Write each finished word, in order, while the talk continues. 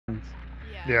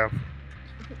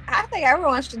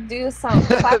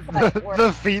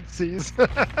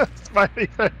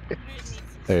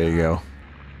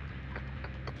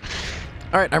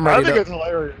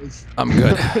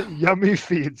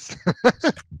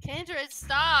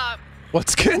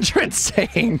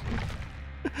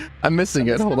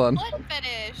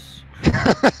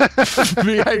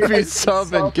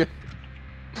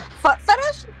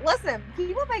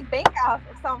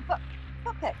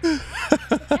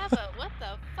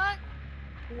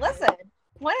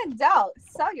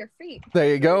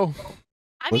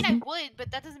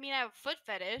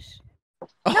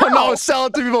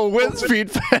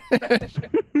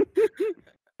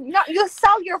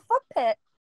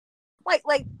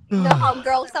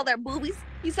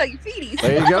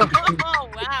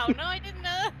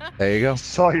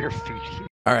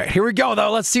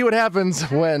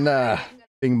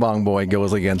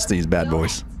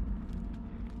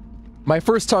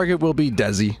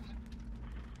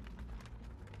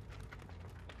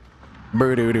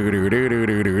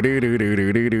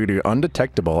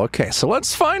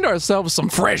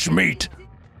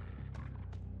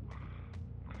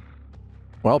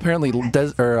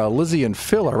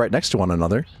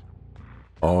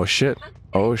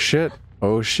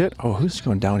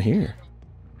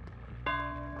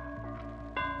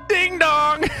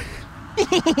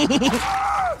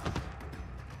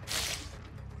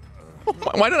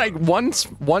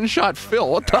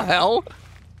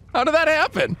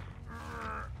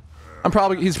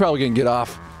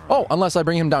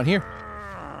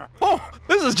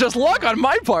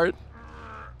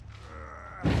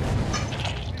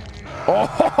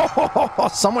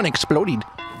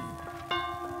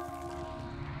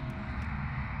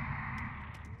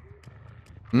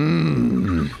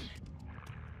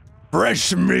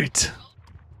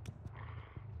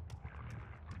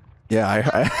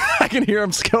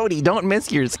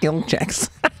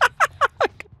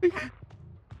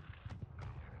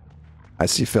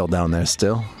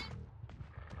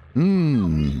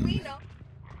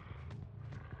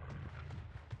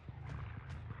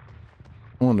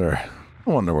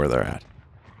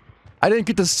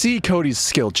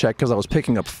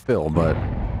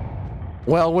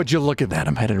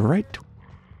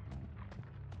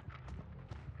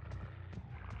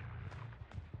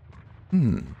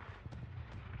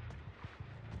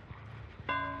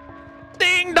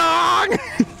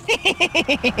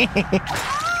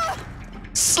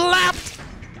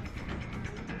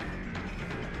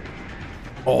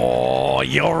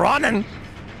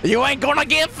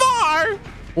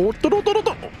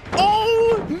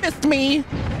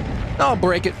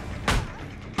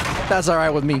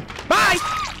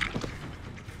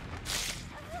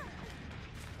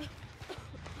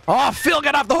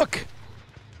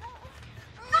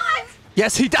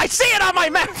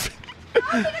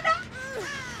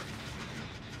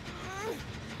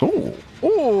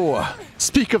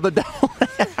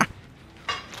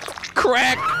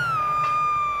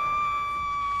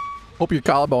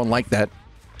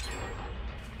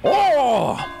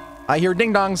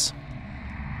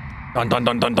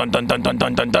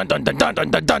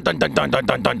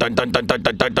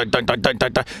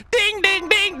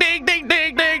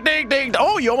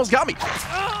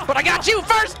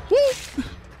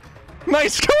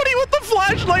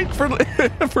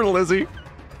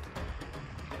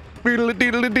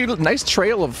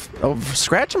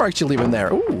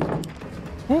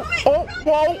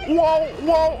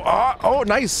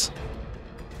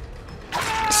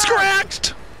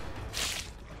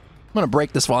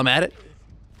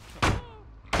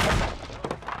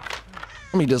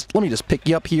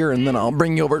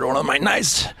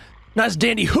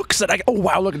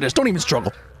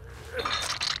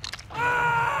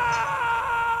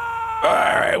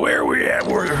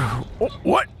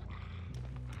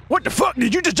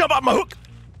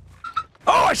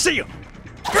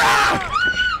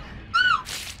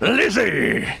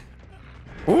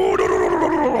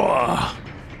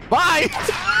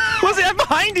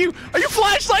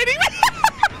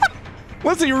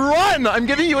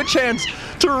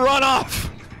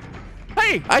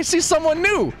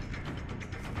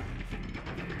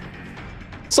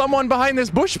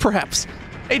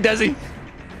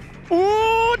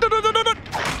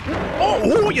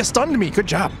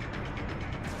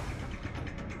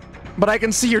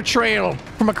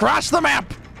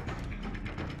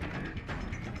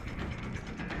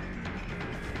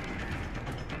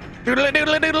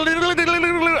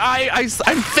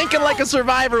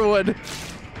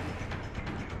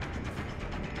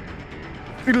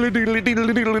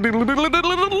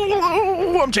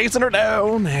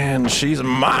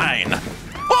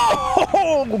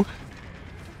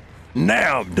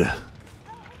Nabbed.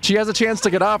 She has a chance to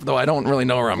get off, though. I don't really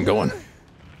know where I'm going.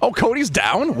 Oh, Cody's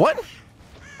down? What?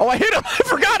 Oh, I hit him. I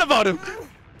forgot about him.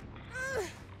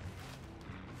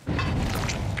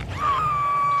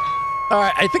 All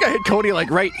right, I think I hit Cody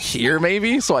like right here,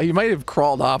 maybe. So he might have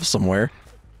crawled off somewhere.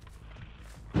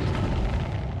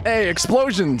 Hey,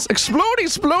 explosions. Explode,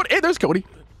 explode. Hey, there's Cody.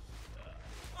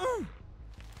 All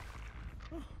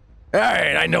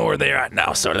right, I know where they're at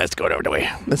now, so let's go the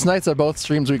way. It's nice that both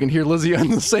streams we can hear Lizzy on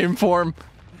the same form.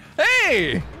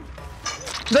 Hey!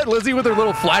 Is that Lizzy with her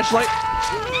little flashlight?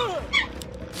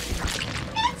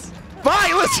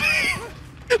 Bye, Lizzy!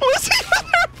 Lizzy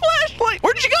with her flashlight!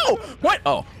 Where'd you go? What?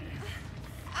 Oh.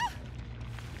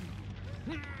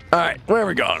 Alright, where are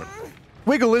we going?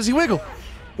 Wiggle, Lizzy, wiggle!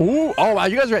 Ooh, oh wow,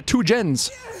 you guys are at 2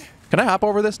 gens. Can I hop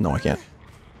over this? No, I can't.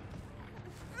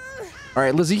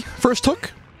 Alright, Lizzy, first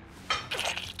hook.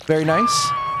 Very nice.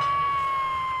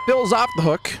 Bill's off the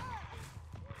hook.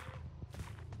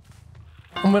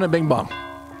 I'm gonna bing bong.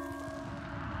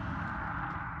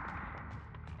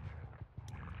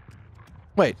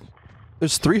 Wait,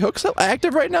 there's 3 hooks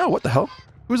active right now? What the hell?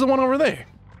 Who's the one over there?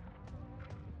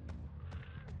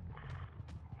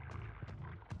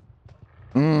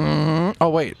 Oh,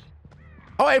 wait.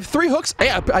 Oh, I have 3 hooks?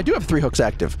 Yeah, I do have 3 hooks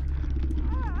active.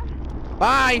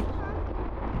 Bye!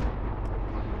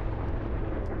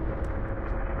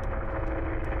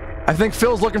 I think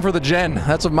Phil's looking for the gen.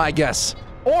 That's what my guess.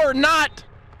 Or not!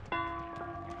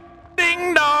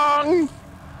 Ding dong!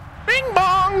 Bing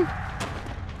bong!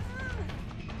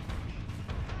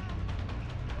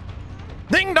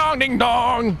 Ding dong, ding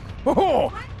dong!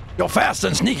 Oh, you're fast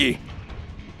and sneaky.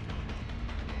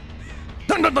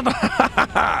 Dun, dun, dun, dun.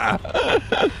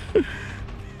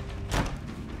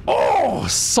 Oh,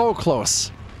 so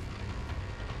close.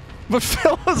 But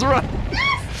Phil is running.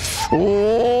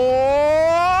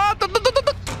 Oh, dun, dun, dun, dun,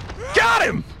 dun. Got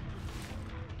him!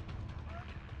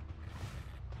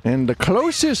 And the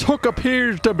closest hook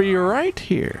appears to be right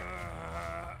here.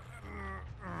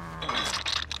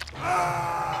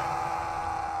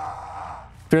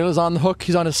 Phil is on the hook.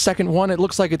 He's on his second one. It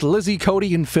looks like it's Lizzy,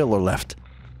 Cody, and Phil are left.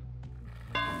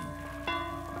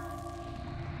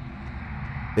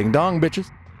 Ding dong,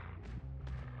 bitches.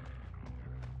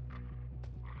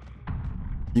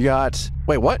 You got...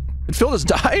 Wait, what? Did Phil just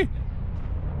die?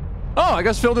 Oh, I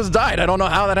guess Phil just died. I don't know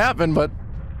how that happened, but...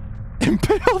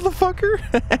 Impale the fucker?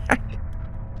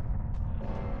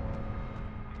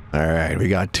 Alright, we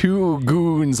got 2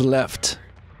 goons left.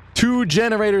 2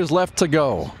 generators left to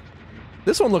go.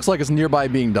 This one looks like it's nearby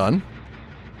being done.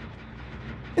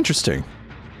 Interesting.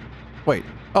 Wait.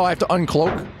 Oh, I have to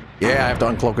uncloak? Yeah, I have to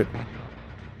uncloak it.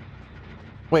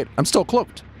 Wait, I'm still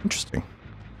cloaked. Interesting.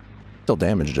 Still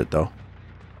damaged it, though.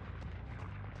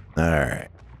 Alright.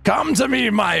 Come to me,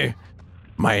 my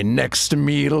next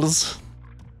meals.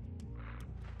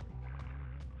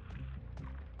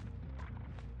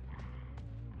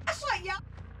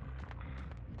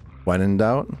 When in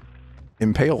doubt,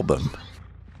 impale them.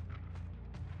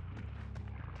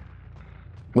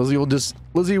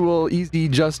 Lizzy will easy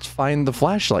just find the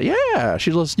flashlight. Yeah,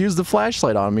 she'll just use the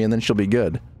flashlight on me and then she'll be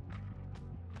good.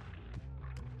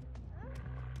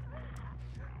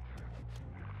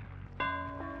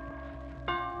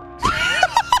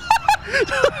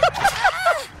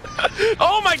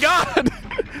 Oh my god!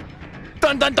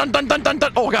 Dun dun dun dun dun dun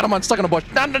dun. Oh god, I'm stuck in a bush.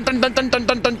 Dun dun dun dun dun dun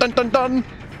dun dun dun dun dun.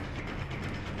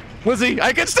 Lizzy,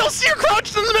 I can still see her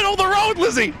crouched in the middle of the road,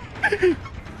 Lizzy!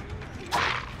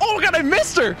 Oh god, I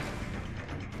missed her!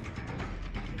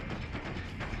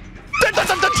 Dun, dun,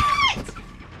 dun, dun.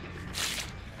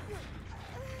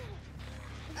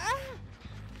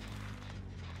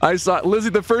 I saw Lizzy,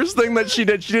 the first thing that she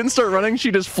did, she didn't start running, she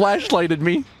just flashlighted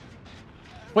me.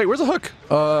 Wait, where's the hook?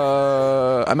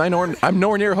 I'm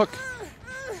nowhere near a hook.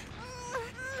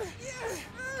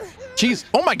 Jeez,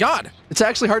 oh my god! It's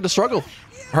actually hard to struggle.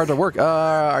 Hard to work.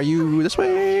 Are you this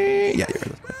way? Yeah, you're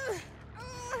this way.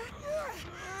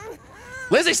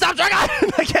 Lizzy, stop dragging!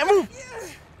 I can't move!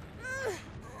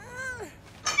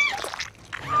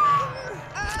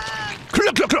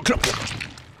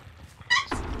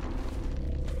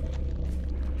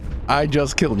 I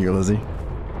just killed you, Lizzy.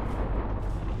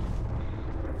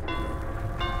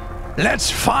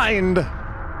 Let's find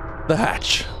the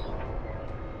hatch.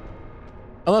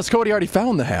 Unless Cody already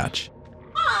found the hatch.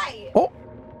 Hi. Oh.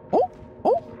 Oh.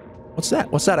 Oh. What's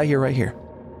that? What's that I hear right here?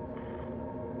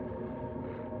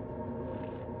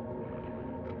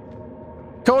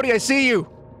 Cody, I see you.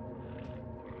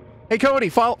 Hey, Cody,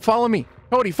 follow me.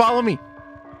 Cody, follow me.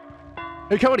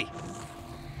 Hey, Cody.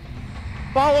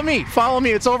 Follow me. Follow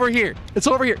me. It's over here. It's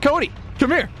over here. Cody,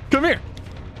 come here. Come here.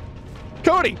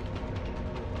 Cody.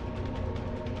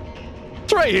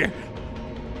 It's right here.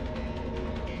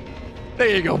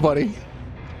 There you go, buddy.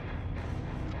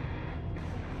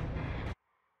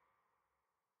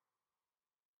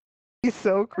 He's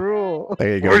so cruel.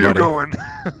 There you go, Where are you buddy. going?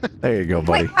 There you go,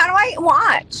 buddy. Wait, how do I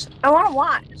watch? I want to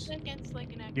watch. Against,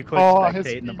 like, an You click Oh,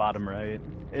 spectate in the bottom right.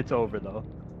 It's over though.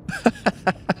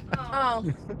 Oh.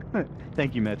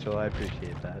 Thank you, Mitchell. I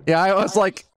appreciate that. Yeah, I was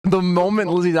like, the moment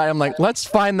Lizzy died, I'm like, let's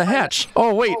find the hatch.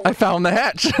 Oh, wait, I found the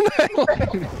hatch.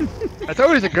 It's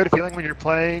always a good feeling when you're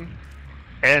playing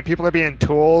and people are being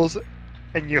tools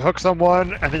and you hook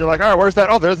someone and then you're like, all right, where's that?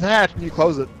 Oh, there's the hatch, and you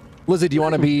close it. Lizzy, do you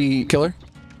want to be killer?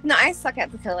 No, I suck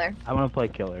at the killer. I want to play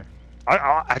killer.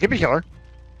 I can be killer.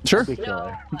 Sure. Be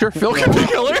killer. Sure, Phil can be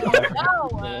killer.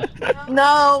 No.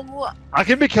 No. I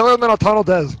can be killer and then I'll tunnel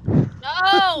Dez.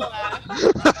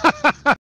 No.